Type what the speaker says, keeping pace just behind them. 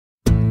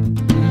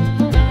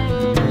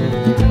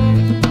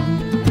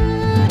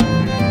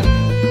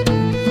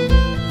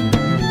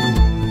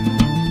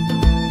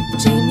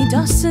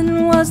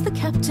Dawson was the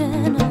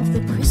captain of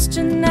the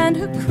Christian and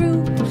her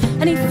crew,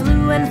 and he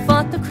flew and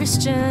fought the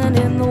Christian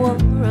in the War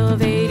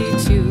of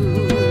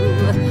 '82.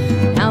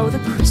 Now the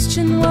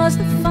Christian was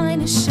the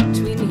finest ship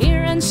between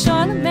here and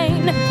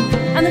Charlemagne,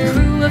 and the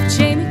crew of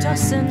Jamie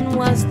Dawson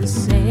was the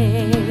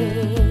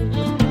same.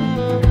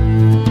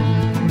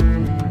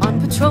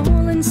 On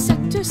patrol in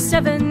Sector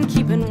 7,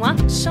 keeping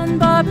watch on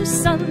Barbara's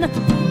son,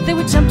 they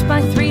were jumped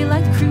by 3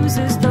 light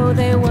cruisers, though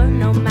they were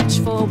no match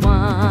for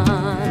one.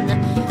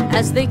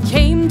 As they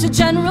came to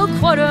general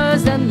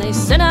quarters, then they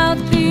sent out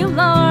the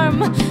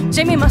alarm.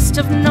 Jamie must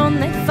have known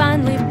they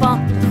finally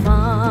bought the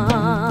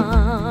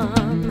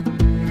farm.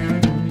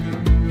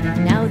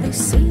 Now they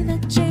say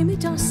that Jamie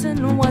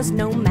Dawson was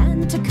no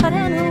man to cut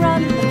and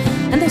run,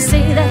 and they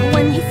say that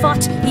when he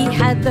fought, he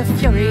had the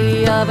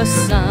fury of a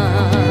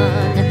sun.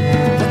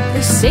 But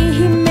they say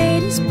he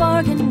made his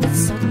bargain with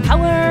some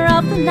power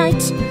of the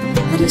night,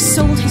 that he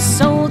sold his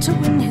soul to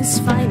win his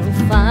final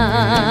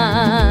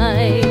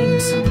fight.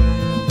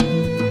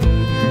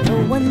 No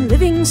one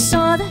living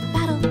saw that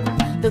battle,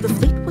 though the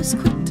fleet was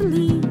quick to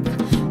leave,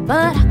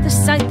 but at the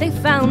sight they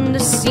found a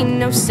scene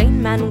no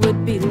sane man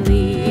would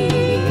believe.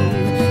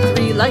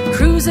 3 light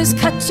cruisers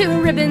cut to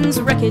ribbons,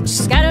 wreckage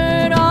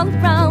scattered all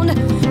around,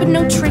 but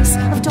no trace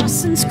of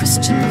Dawson's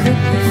Christian could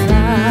be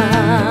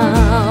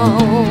found.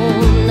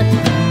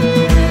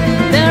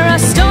 There are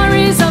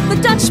stories of the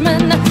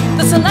Dutchman,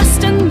 the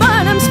Celeste and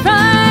Barnum's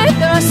Pride.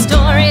 There are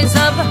stories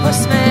of the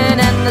horseman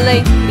and the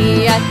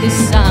lady at his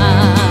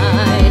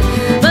side.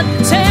 But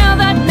the tale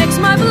that makes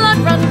my blood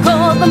run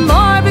cold, the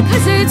more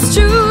because it's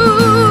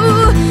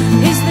true,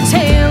 is the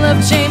tale of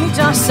Jamie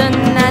Dawson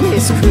and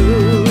his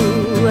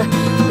crew.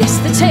 Yes,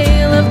 the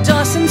tale of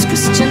Dawson's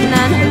Christian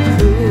and her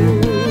crew.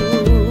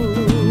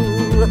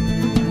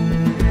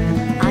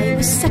 I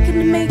was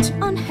second mate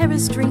on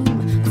Hera's Dream,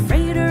 a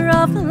freighter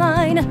of the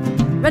line,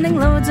 running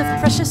loads of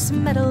precious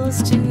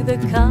metals to the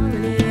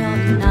colony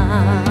on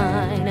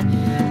 9.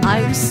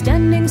 I was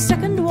standing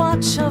second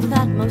watch of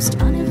that most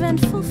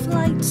uneventful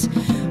flight,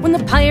 when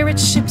the pirate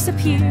ships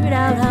appeared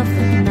out of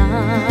the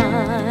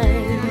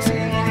night.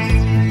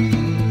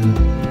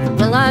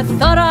 Well, I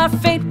thought our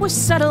fate was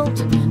settled,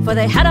 for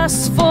they had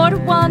us 4 to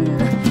 1,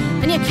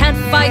 and you can't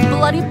fight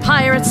bloody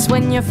pirates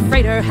when your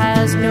freighter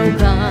has no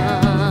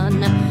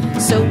gun.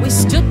 So we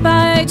stood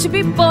by to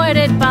be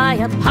boarded by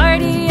a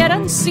party yet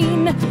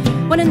unseen,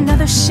 when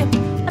another ship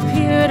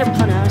appeared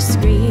upon our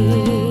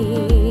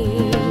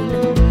screen.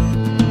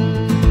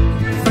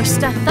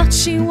 First I thought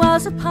she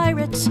was a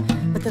pirate,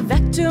 but the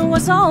vector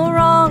was all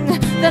wrong.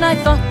 Then I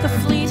thought the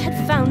fleet had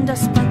found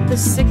us, but the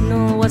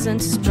signal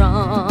wasn't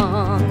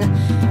strong.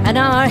 And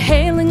our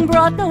hailing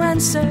brought no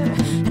answer,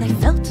 and I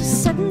felt a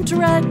sudden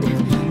dread,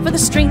 for the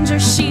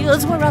stranger's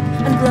shields were up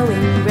and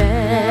glowing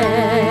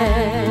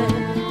red.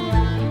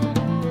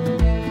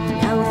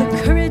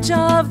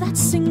 Of that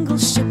single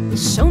ship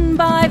was shown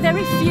by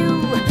very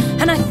few,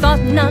 and I thought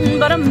none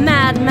but a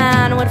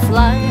madman would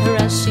fly her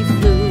as she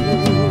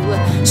flew.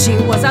 She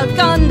was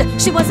outgunned,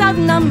 she was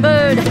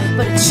outnumbered,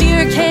 but a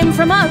cheer came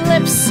from our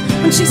lips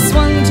when she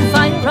swung to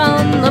fire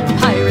on the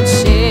pirate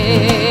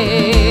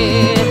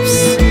ships.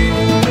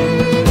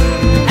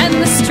 And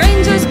the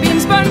stranger's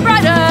beams burned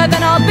brighter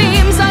than all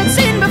beams I'd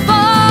seen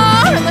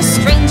before, and the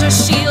stranger's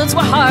shields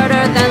were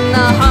harder than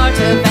the heart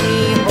of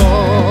any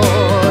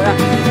whore.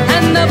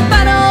 And the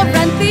battle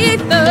rent the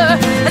ether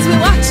as we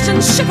watched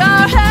and shook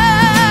our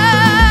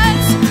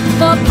heads.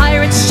 4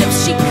 pirate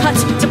ships she cut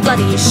to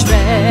bloody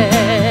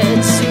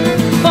shreds.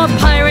 4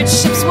 pirate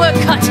ships were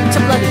cut to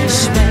bloody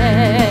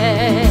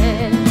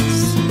shreds.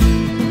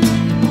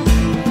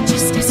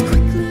 Just as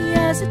quickly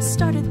as it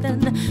started then,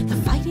 the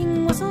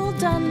fighting was all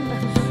done,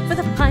 for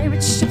the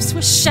pirate ships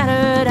were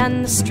shattered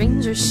and the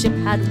stranger ship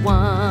had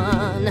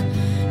won.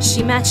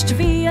 She matched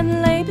V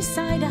and lay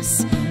beside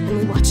us, and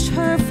we watched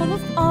her full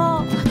of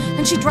awe.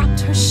 And she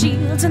dropped her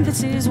shields, and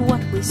this is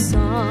what we saw.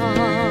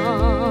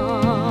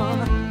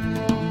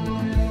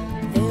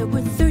 There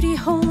were 30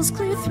 holes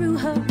clear through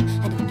her,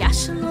 and a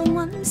gash along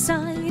one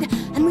side,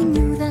 and we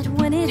knew that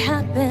when it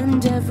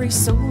happened, every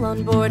soul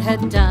on board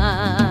had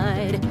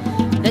died.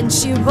 Then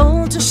she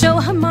rolled to show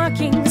her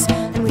markings,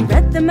 and we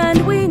read them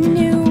and we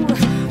knew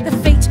the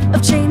fate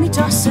of Jamie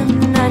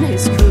Dawson and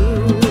his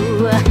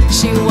crew.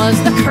 She was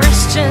the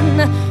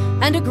Christian,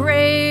 and a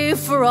grave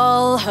for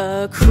all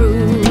her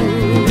crew.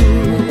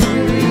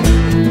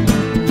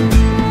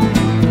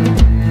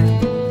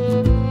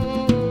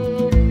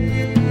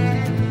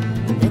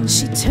 Then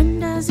she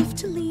turned as if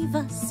to leave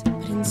us,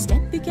 but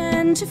instead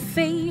began to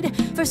fade.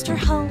 First her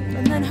hull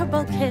and then her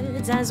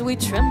bulkheads, as we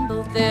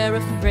trembled there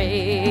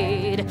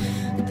afraid.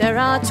 There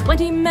are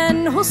 20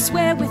 men who'll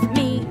swear with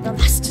me the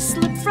last to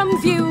slip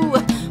from view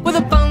were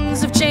the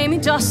bones of Jamie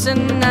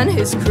Dawson and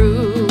his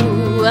crew.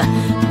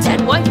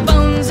 Dead white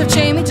bones of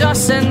Jamie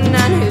Dawson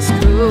and his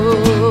crew.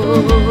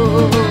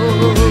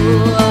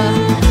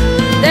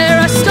 There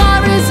are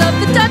stories of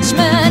the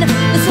Dutchman,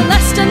 the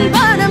Celeste and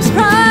Barnum's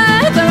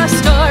Pride. There are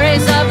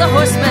stories of the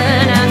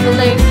horseman and the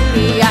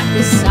lady at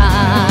his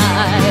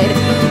side.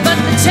 But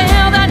the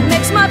tale that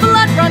makes my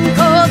blood run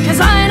cold, 'cause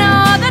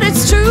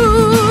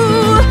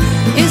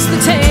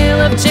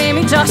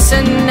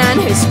Dawson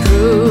and his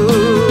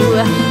crew.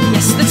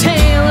 Yes, the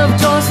tale of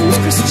Dawson's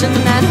Christian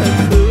and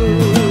her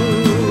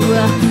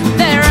crew.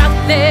 They're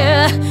out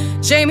there,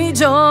 Jamie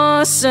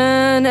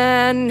Dawson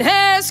and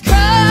his